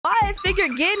figure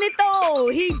getting it though?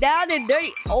 He down and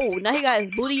dirty. Oh, now he got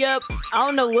his booty up. I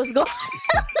don't know what's going on.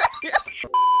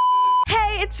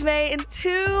 Hey, it's May, and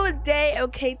today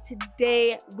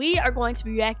we are going to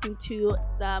be reacting to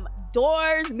some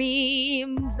Doors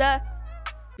memes.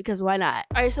 Because why not?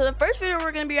 Alright, so the first video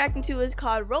we're going to be reacting to is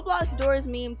called Roblox Doors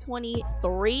Meme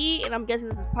 23. And I'm guessing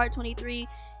this is part 23.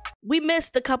 We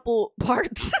missed a couple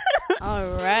parts.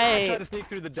 Alright. I tried to sneak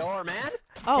through the door, man.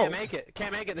 Oh. Can't make it.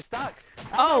 Can't make it. It's stuck.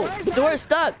 Oh, the door is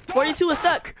stuck. 42 is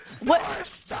stuck. What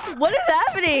is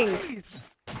happening?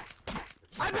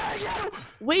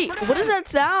 Wait, what is that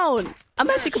sound? I'm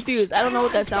actually confused. I don't know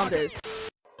what that sound is.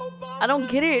 I don't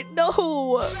get it. No.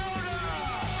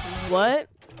 What?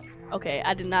 Okay,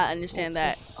 I did not understand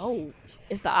that. Oh,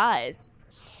 it's the eyes.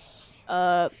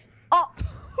 Oh.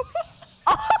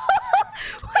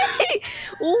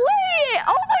 Wait.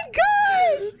 Oh my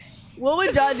gosh. What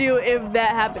would y'all do if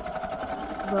that happened?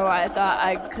 Bro, I thought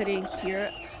I couldn't hear.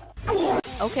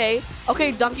 Okay,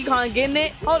 Donkey Kong getting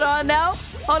it. Hold on now.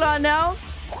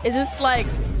 Is this like,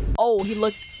 oh, he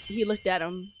looked at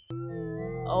him.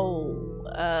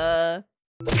 Oh,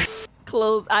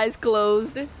 eyes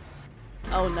closed.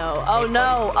 Oh no.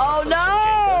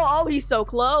 Oh, he's so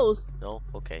close. No?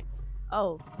 Okay.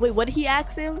 Oh, wait, what did he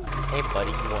ask him? Hey,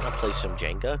 buddy, you want to play some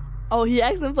Jenga? Oh, he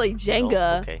asked him to play Jenga.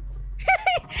 No? Okay.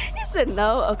 He said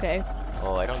no. Okay.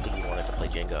 Oh, I don't think he wanted to play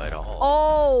Jenga at all.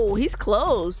 Oh, he's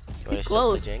close. He's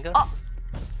close. Jenga?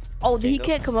 Oh, he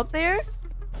can't come up there?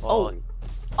 Oh,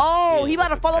 he about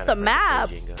to fall off the map.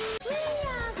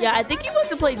 Yeah, I think he wants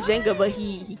to play Jenga, but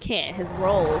he can't. His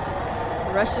rolls.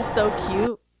 Rush is so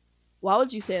cute. Why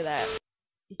would you say that?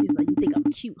 He's like, you think I'm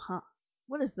cute, huh?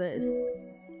 What is this?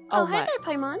 Oh, hi there,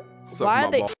 Paimon. Why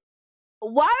are they on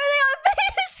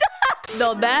face?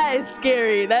 No, that is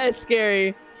scary. That is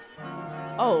scary.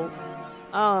 Oh.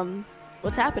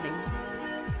 What's happening?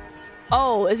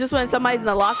 Oh, is this when somebody's in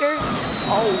the locker?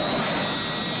 Oh.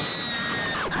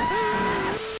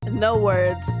 No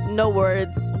words.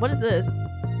 What is this?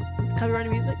 Is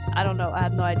copyrighted music? I don't know. I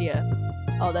have no idea.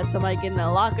 Oh, that's somebody getting in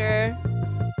a locker.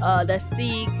 That's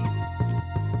Seek.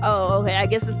 Oh, okay. I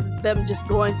guess this is them just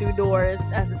going through doors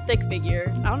as a stick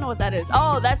figure. I don't know what that is.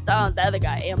 Oh, that's the other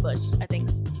guy. Ambush, I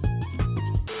think.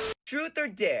 Truth or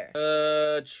dare?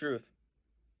 Truth.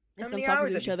 How many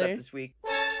hours have you slept this week?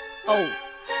 Oh.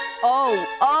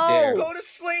 Dare. Go to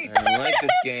sleep. I don't like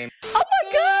this game. Oh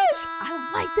my gosh! I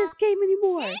don't like this game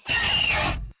anymore.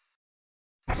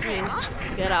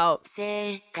 Get out.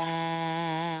 Okay.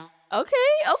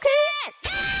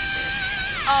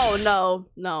 Oh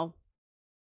no.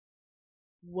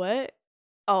 What?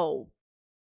 Oh.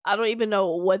 I don't even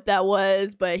know what that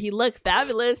was, but he looked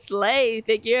fabulous. Slay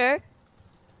figure.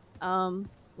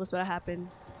 What's gonna happen?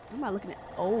 What am I looking at?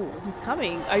 Oh, he's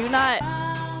coming. Are you not?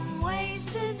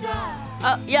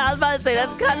 Yeah, I was about to say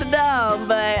that's kind of dumb,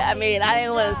 but I mean, I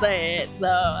didn't want to say it.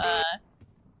 So,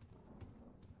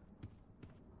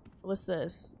 what's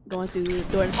this? Going through the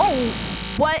door.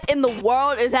 Oh, what in the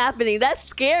world is happening? That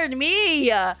scared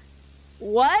me.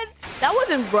 What? That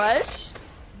wasn't Rush.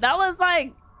 That was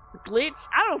like glitch.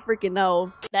 I don't freaking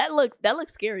know. That looks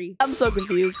scary. I'm so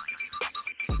confused.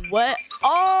 What?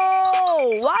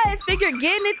 Oh, why is figure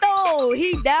getting it though?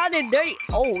 He down and dirty.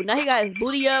 Oh, now he got his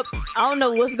booty up. I don't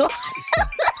know what's going on.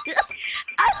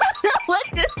 I don't know what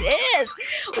this is.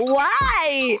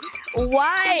 Why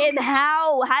and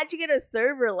how? How'd you get a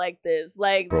server like this?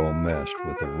 Like, bro meshed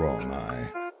with the wrong eye.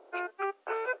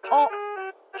 Oh,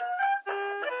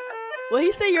 will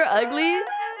he say you're ugly?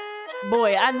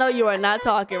 Boy, I know you are not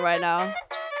talking right now.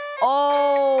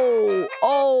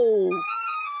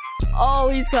 Oh,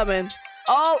 he's coming.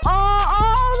 Oh,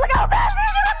 look how fast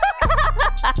he's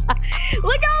running.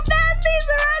 Look how fast he's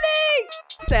running.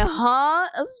 Say, huh?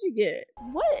 That's what you get.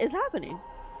 What is happening?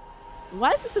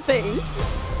 Why is this a thing?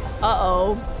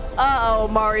 Uh-oh,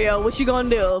 Mario. What you gonna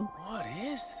do? What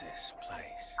is this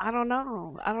place? I don't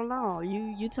know.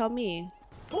 You tell me.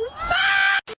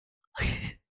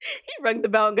 He rang the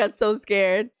bell and got so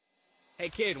scared. Hey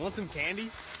kid, want some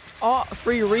candy? Oh,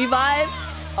 free revive?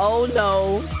 Oh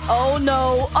no,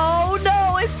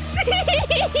 it's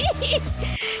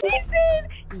he said,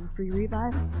 free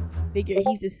revive? Figure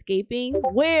he's escaping?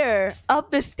 Where? Up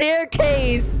the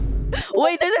staircase.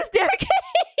 Wait, there's a staircase.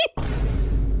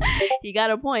 He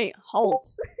got a point.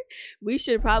 Halt. We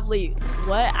should probably,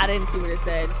 what? I didn't see what it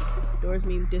said. Doors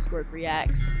meme Discord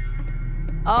reacts.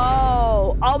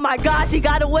 Oh my gosh, he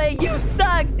got away. You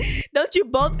suck. Don't you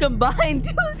both combine do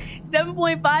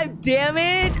 7.5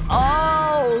 damage?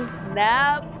 Oh,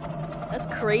 snap. That's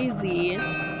crazy.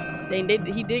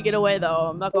 He did get away though.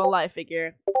 I'm not gonna lie,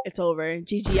 figure. It's over.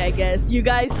 GG, I guess. You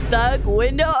guys suck.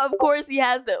 Window, of course he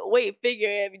has the wait, figure.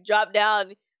 If you drop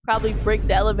down, probably break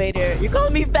the elevator. You're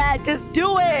calling me fat, just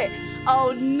do it.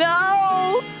 Oh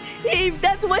no!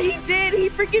 That's what he did. He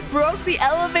freaking broke the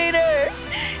elevator.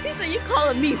 He said, you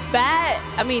calling me fat?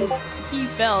 I mean, he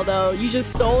fell though. You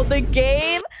just sold the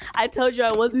game? I told you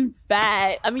I wasn't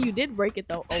fat. I mean, you did break it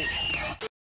though. Oh.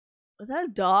 Was that a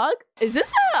dog? Is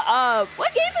this a,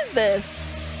 what game is this?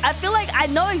 I feel like I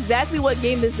know exactly what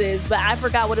game this is, but I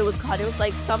forgot what it was called. It was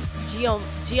like some Geo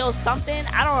something.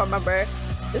 I don't remember.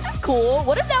 This is cool.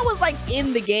 What if that was like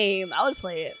in the game? I would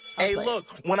play it. Hey, look,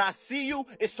 when I see you,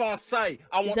 it's on sight.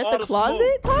 I want all the smoke. Is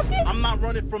that the closet talking? I'm not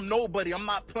running from nobody. I'm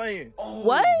not playing. Oh,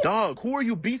 what? Dog, who are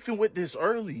you beefing with this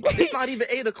early? It's not even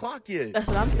 8 o'clock yet. That's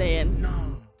what I'm saying.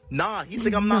 Nah, he's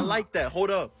like, I'm not like that. Hold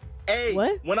up. Hey,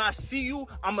 what? When I see you,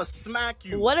 I'ma smack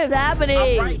you. What is happening?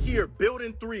 I'm right here,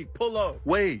 building 3. Pull up.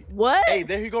 Wait. What? Hey,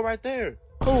 there you go right there.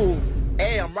 Who?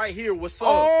 Hey, I'm right here. What's up?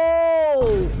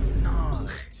 Oh. Nah,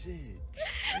 shit.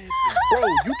 Bro,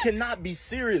 you cannot be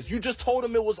serious. You just told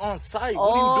him it was on site.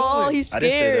 What are you doing? He's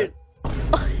scared.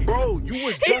 Bro, you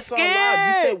was just on live.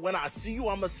 You said, when I see you,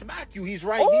 I'ma smack you. He's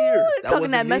right here.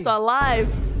 Talking that mess on live.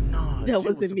 Nah, that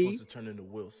wasn't me. Supposed to turn into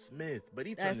Will Smith, but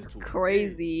he turned into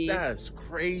crazy. That's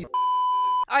crazy.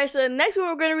 Alright, so the next one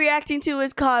we're going to be reacting to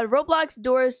is called Roblox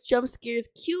Doors Jump Scares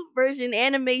Cute Version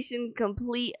Animation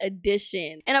Complete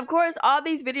Edition. And of course, all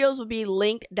these videos will be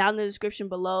linked down in the description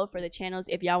below for the channels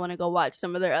if y'all want to go watch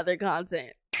some of their other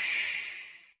content.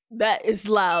 That is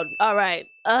loud. Alright.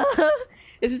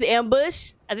 This is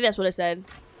ambush. I think that's what it said.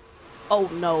 Oh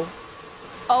no.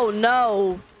 Oh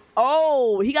no.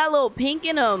 Oh, he got a little pink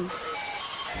in him.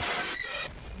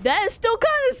 That is still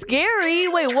kind of scary.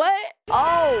 Wait, what?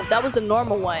 Oh, that was the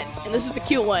normal one. And this is the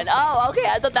cute one. Oh, okay.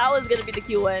 I thought that was going to be the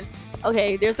cute one.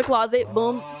 Okay, there's the closet.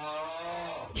 Boom.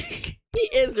 He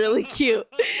is really cute.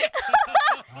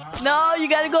 No, you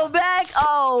got to go back.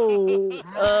 Oh.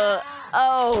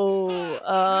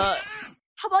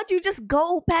 How about you just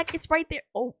go back? It's right there.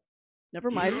 Oh, never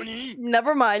mind.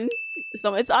 Never mind.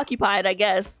 So it's occupied, I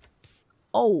guess.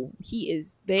 Oh, he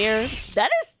is there. That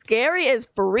is scary as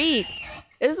freak.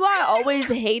 This is why I always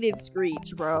hated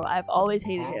Screech, bro. I've always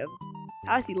hated him.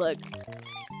 How does he look?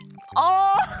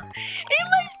 Oh, he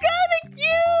looks kind of cute.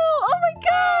 Oh my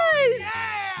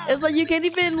gosh. It's like you can't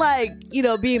even like, you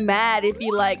know, be mad if he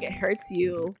like hurts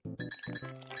you.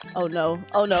 Oh no.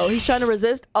 Oh no. He's trying to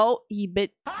resist. Oh, he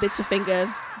bit your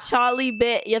finger. Charlie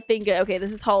bit your finger. Okay,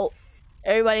 this is Holt.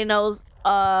 Everybody knows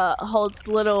Holt's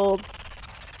little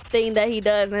thing that he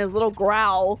does and his little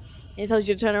growl. He tells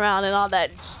you to turn around and all that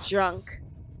junk.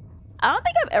 I don't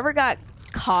think I've ever got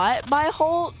caught by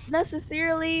Holt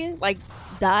necessarily. Like,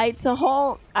 died to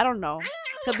Holt. I don't know.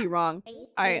 Could be wrong.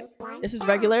 Alright. This is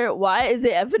regular. Why is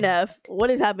it FNF?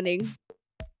 What is happening?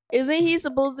 Isn't he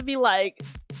supposed to be, like,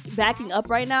 backing up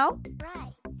right now?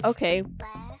 Okay.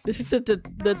 This is the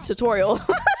tutorial.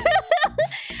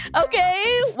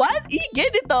 Okay. Why is he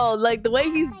getting it, though? Like, the way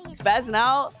he's spazzing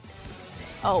out.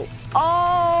 Oh.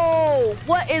 Oh!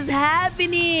 What is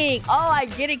happening? Oh, I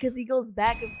get it, because he goes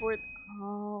back and forth.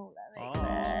 Oh, that makes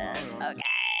sense.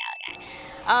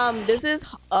 Okay. This is,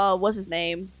 what's his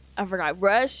name? I forgot.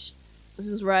 Rush. This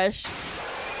is Rush.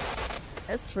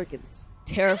 That's freaking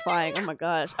terrifying. Oh my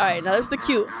gosh. Alright, now this is the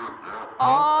cute.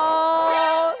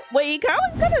 Oh! Wait, he kind of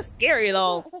looks kind of scary,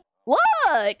 though.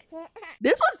 Look!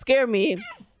 This one scared me.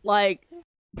 Like,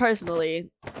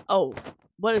 personally. Oh.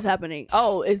 What is happening?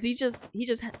 Oh, is he just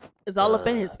is all up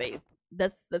in his face.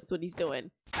 That's what he's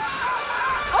doing.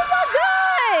 Oh my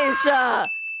gosh!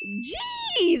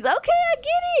 Jeez, okay, I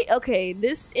get it. Okay,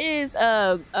 this is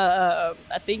I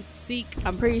think Seek,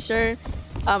 I'm pretty sure.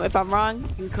 If I'm wrong,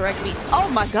 you can correct me. Oh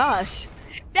my gosh.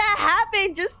 That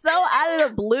happened just so out of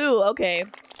the blue. Okay.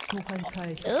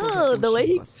 Oh, the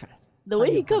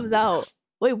way he comes out.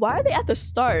 Wait, why are they at the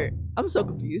start? I'm so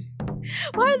confused.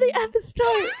 Why are they at the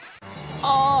start?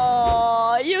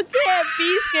 Oh, you can't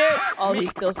be scared. Oh,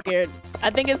 he's still scared. I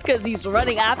think it's because he's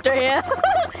running after him.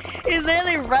 He's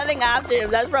literally running after him.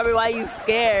 That's probably why he's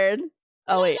scared.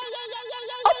 Oh, wait.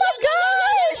 Oh my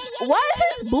gosh! Why is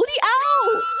his booty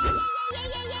out?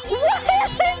 Why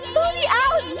is his booty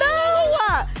out?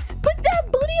 No! Put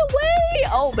that booty away!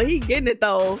 Oh, but he getting it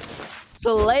though.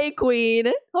 Slay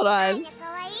Queen. Hold on.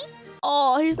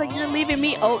 Oh, he's like, you're leaving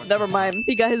me. Oh, never mind.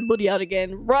 He got his booty out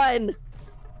again. Run!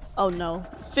 Oh no.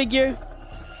 Figure.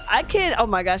 I can't. Oh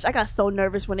my gosh. I got so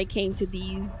nervous when it came to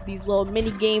these little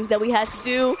mini games that we had to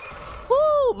do.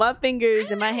 Woo! My fingers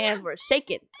and my hands were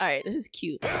shaking. Alright, this is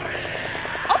cute.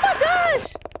 Oh my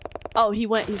gosh! Oh, he's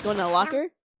going to a locker?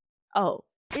 Oh.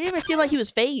 It didn't even seem like he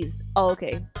was phased. Oh,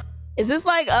 okay. Is this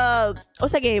like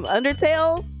what's that game?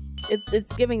 Undertale?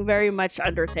 It's giving very much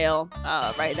Undertale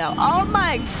right now. Oh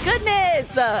my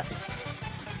goodness!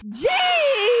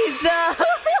 Jeez!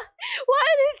 Why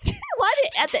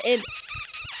did at the end?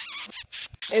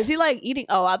 Is he like eating?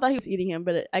 Oh, I thought he was eating him,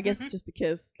 but I guess it's just a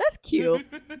kiss. That's cute.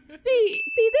 See,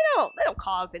 they don't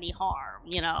cause any harm,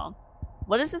 you know.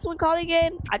 What is this one called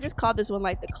again? I just called this one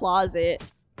like the closet.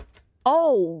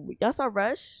 Oh, y'all saw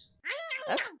Rush?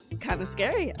 That's kind of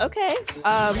scary. Okay.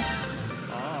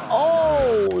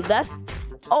 Oh, that's.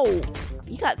 Oh,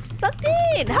 he got sucked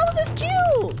in. How is this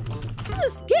cute? This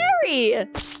is scary.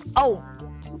 Oh,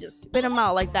 just spit him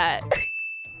out like that.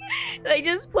 They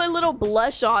just put a little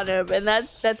blush on him, and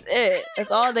that's it.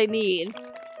 That's all they need.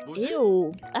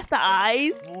 Ew, that's the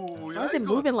eyes. Why is it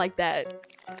moving like that?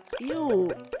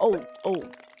 Ew. Oh.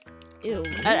 Ew.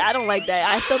 I don't like that.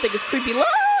 I still think it's creepy. Look,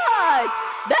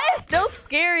 that is still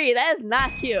scary. That is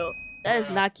not cute. That is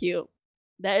not cute.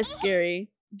 That is scary.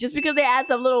 Just because they add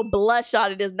some little blush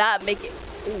on it does not make it.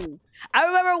 Ooh. I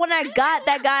remember when I got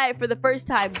that guy for the first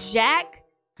time, Jack.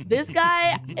 This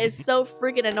guy is so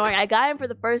freaking annoying. I got him for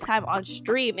the first time on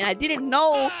stream, and I didn't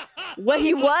know what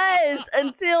he was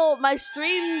until my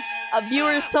stream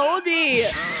viewers told me.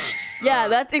 Yeah,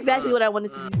 that's exactly what I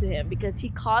wanted to do to him because he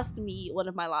cost me one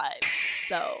of my lives.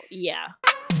 So, yeah.